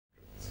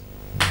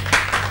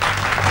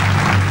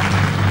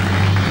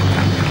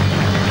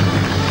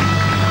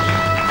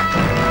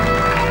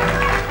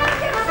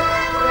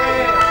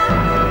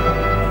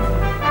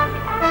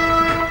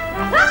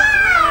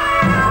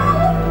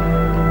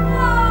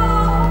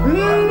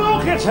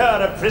finds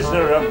her a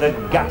prisoner of the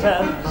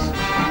gutters,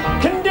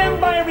 condemned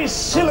by every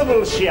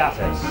syllable she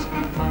utters.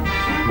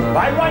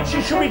 By right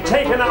she should be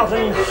taken out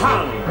and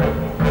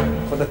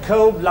hung for the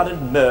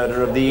cold-blooded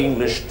murder of the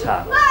English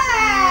tongue.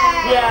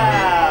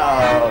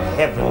 Yeah, oh,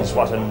 heavens,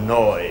 what a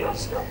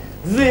noise.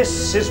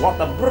 This is what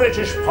the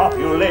British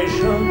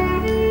population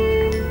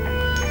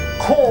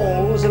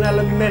calls an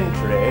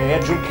elementary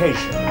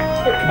education.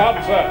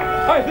 Come,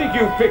 sir, I think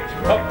you've picked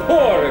a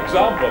poor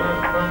example.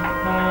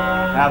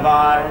 Have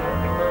I?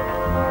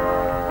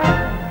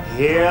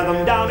 Hear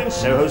them down in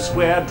Soho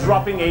Square,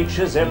 dropping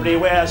H's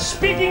everywhere,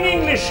 speaking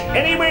English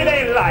any way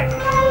they like.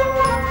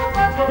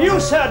 You,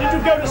 sir, did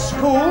you go to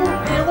school?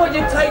 Yeah, what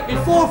did you take me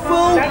for,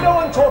 fool? Now, no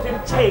one taught him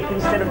take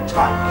instead of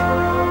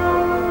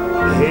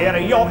tyke. Hear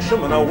a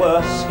Yorkshireman or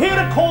worse, hear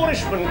a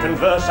Cornishman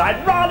converse,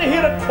 I'd rather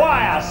hear a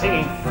choir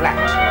singing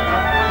flat.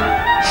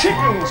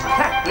 Chickens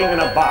cackling in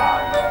a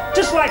barn,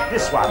 just like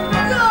this one.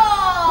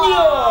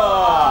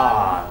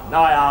 Yeah.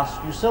 Now I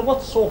ask you, sir,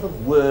 what sort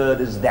of word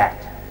is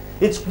that?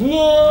 It's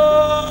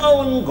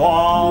glow and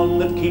gone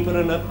that keep her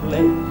in her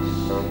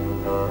place,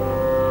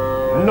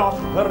 not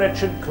her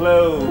wretched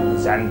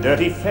clothes and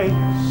dirty face.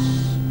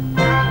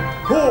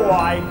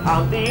 Why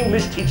can't the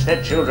English teach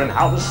their children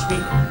how to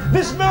speak?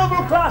 This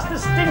noble class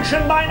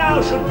distinction by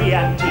now should be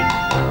antique.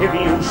 If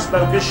you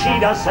spoke as she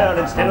does, sir,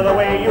 instead of the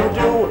way you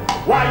do,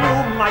 why,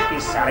 you might be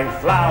selling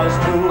flowers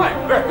too. I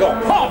beg your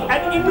pardon.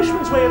 An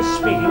Englishman's way of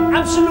speaking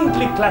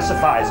absolutely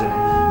classifies him.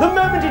 The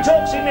moment he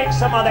talks, he makes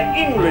some other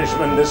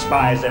Englishman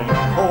despise him.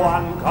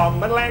 One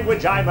common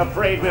language I'm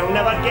afraid we'll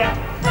never get.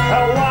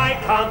 Why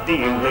can't the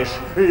English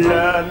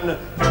learn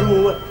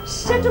to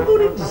set a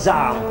good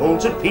example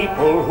to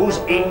people whose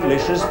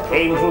English is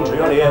painful to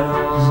your ears?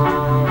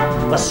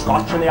 The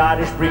Scotch and the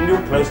Irish bring you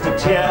close to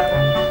tear.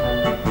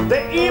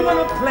 There even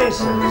are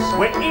places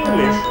where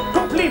English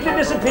completely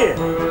disappeared.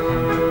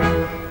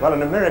 Well,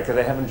 in America,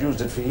 they haven't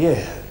used it for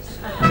years.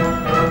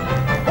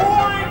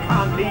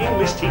 The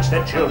English teach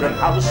their children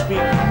how to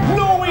speak.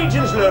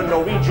 Norwegians learn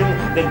Norwegian.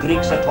 The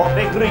Greeks are taught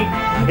their Greek.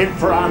 In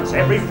France,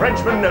 every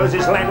Frenchman knows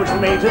his language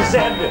from A to Z.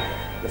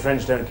 The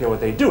French don't care what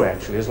they do,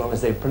 actually, as long as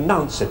they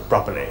pronounce it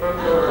properly.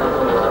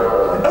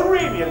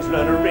 Arabians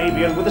learn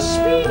Arabian with the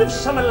speed of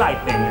summer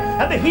lightning,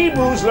 and the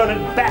Hebrews learn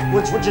it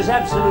backwards, which is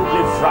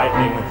absolutely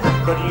frightening.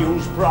 But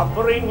use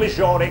proper English,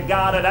 you're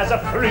regarded as a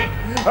freak.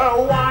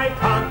 Why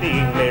can't the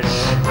English?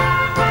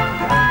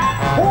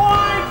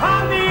 Why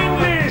can't the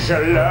English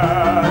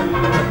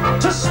learn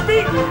to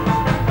speak?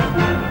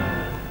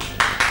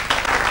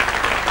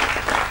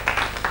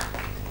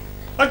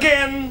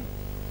 Again.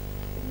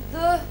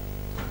 The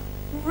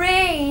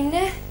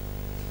rain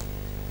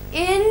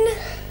in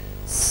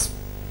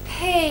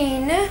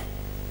Spain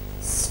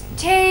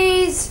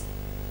stays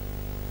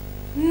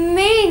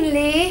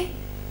mainly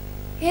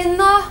in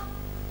the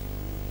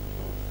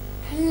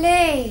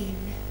plain.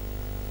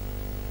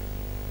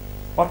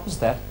 What was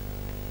that?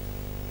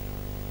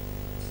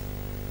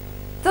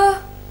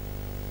 The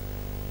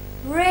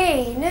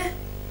rain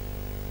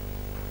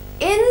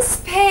in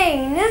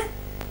Spain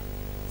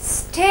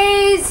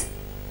stays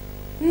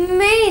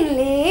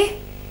mainly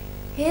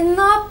in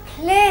the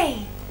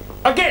plain.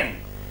 Again.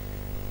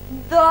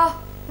 The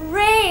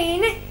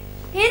rain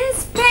in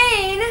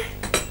Spain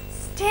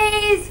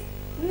stays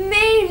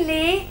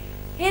mainly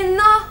in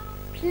the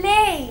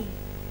plain.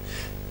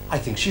 I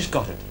think she's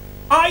got it.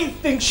 I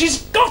think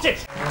she's got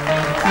it!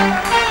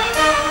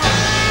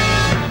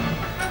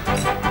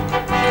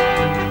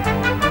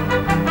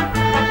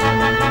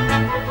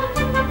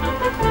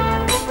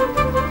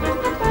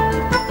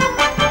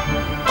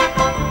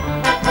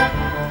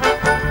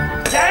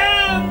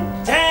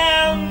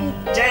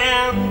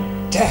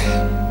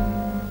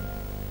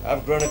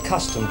 I've grown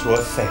accustomed to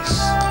her face.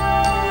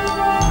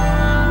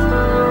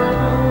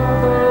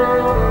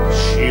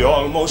 She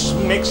almost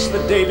makes the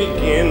day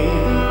begin.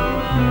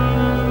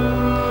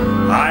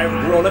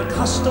 I've grown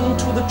accustomed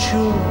to the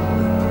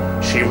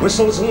tune. She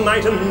whistles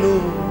night and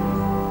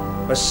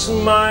noon. Her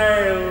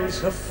smiles,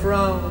 her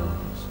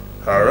frowns,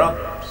 her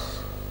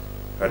ups,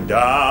 her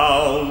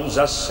downs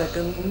are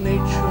second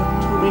nature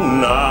to me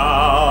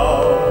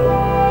now.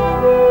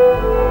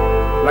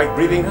 Like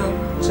breathing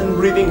out and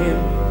breathing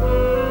in.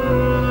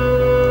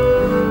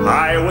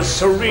 I was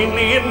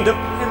serenely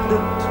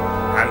independent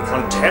and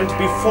content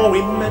before we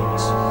met.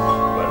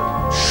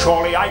 Well,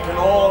 surely I can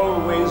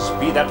always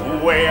be that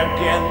way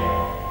again.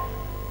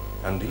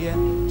 And yet,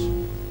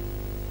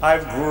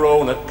 I've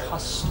grown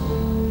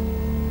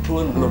accustomed to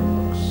her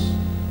looks,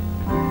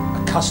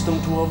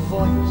 accustomed to her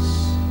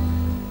voice,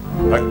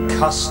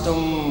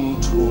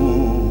 accustomed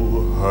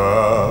to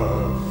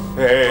her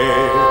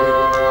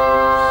face.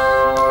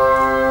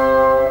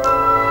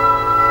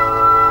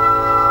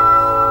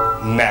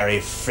 Marry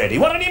Freddie.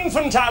 What an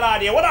infantile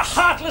idea. What a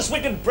heartless,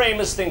 wicked,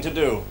 brainless thing to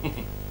do.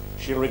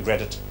 She'll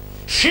regret it.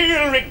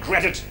 She'll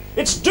regret it.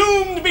 It's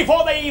doomed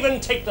before they even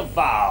take the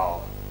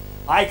vow.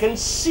 I can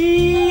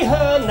see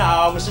her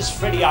now, Mrs.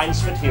 Freddie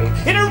Eynsford Hill,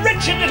 in a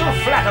wretched little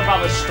flat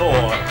above a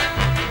store.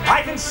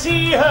 I can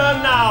see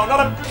her now, not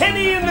a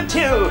penny in the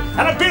till,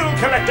 and a bill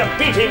collector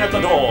beating at the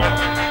door.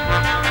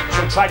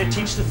 She'll try to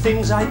teach the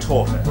things I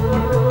taught her,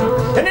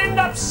 and end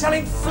up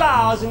selling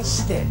flowers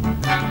instead,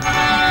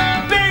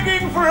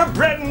 begging for her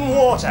bread and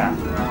water,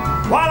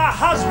 while her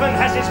husband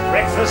has his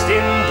breakfast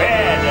in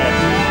bed.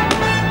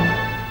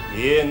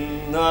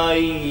 In a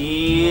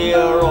year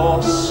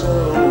or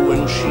so,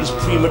 when she's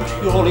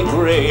prematurely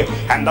grey,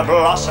 and the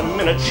blossom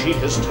in her cheek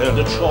has turned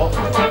to chalk,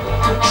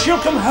 she'll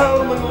come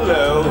home and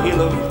lo,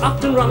 he'll have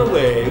upped and run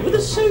away with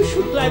a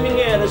social climbing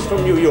heiress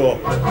from New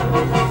York.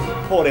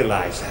 Poor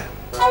Eliza.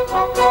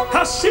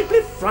 How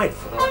simply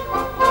frightful.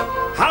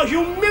 How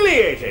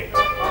humiliating.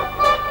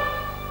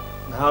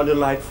 How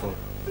delightful.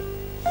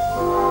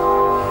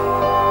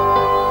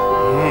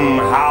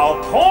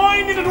 How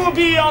poignant it will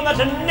be on that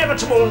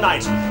inevitable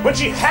night when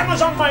she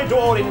hammers on my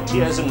door in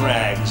tears and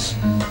rags.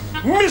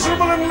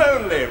 Miserable and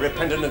lonely,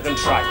 repentant and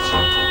contrite.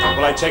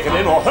 Will I take her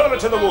in or hurl her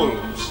to the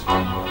wolves?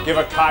 Give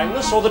her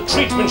kindness or the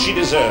treatment she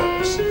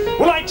deserves?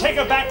 Will I take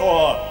her back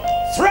or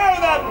throw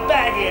the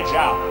baggage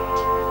out?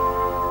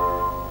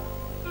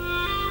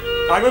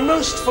 I'm a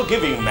most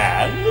forgiving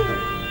man,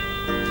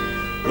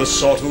 the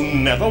sort who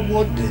never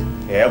would,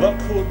 ever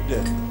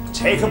could,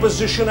 take a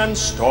position and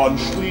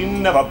staunchly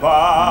never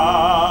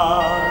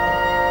budge.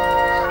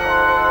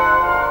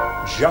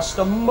 Just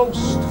a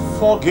most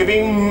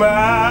forgiving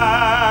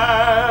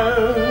man.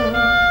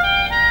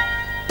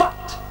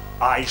 But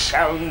I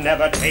shall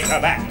never take her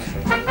back.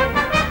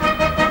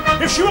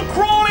 If she were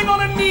crawling on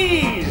her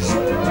knees,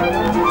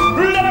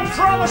 let her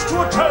promise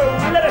to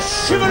atone, let her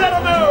shiver, let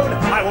her moan.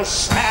 I will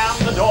slam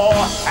the door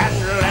and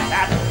let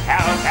that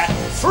hellcat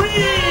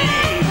freeze.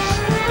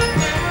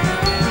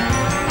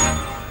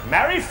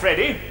 Marry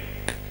Freddie?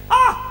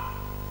 Ah!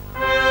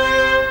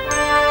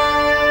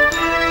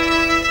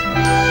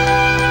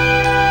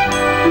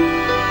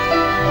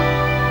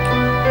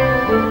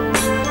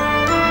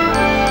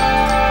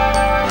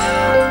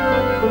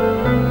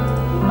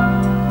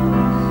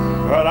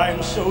 But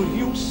I'm so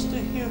used to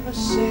hear her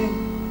say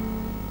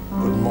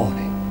good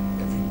morning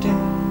every day.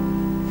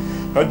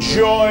 Her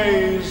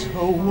joys,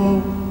 her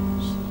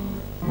woes,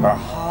 her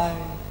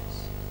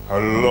highs, her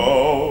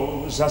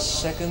lows are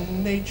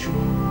second nature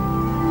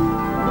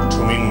to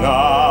me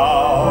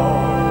now.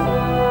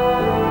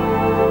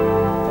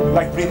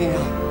 Like breathing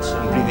out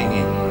and breathing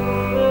in.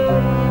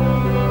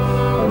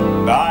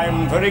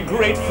 I'm very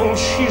grateful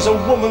she's a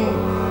woman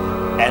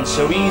and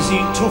so easy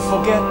to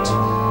forget.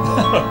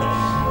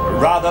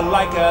 Rather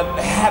like a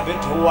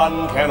habit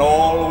one can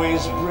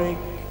always break.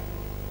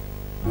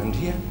 And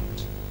yet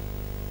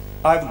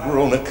I've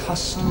grown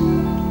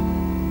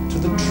accustomed to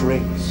the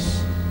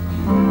trace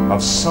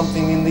of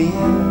something in the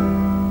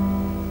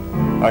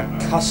air,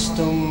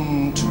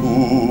 accustomed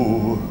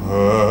to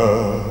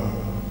her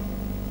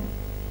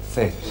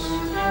face.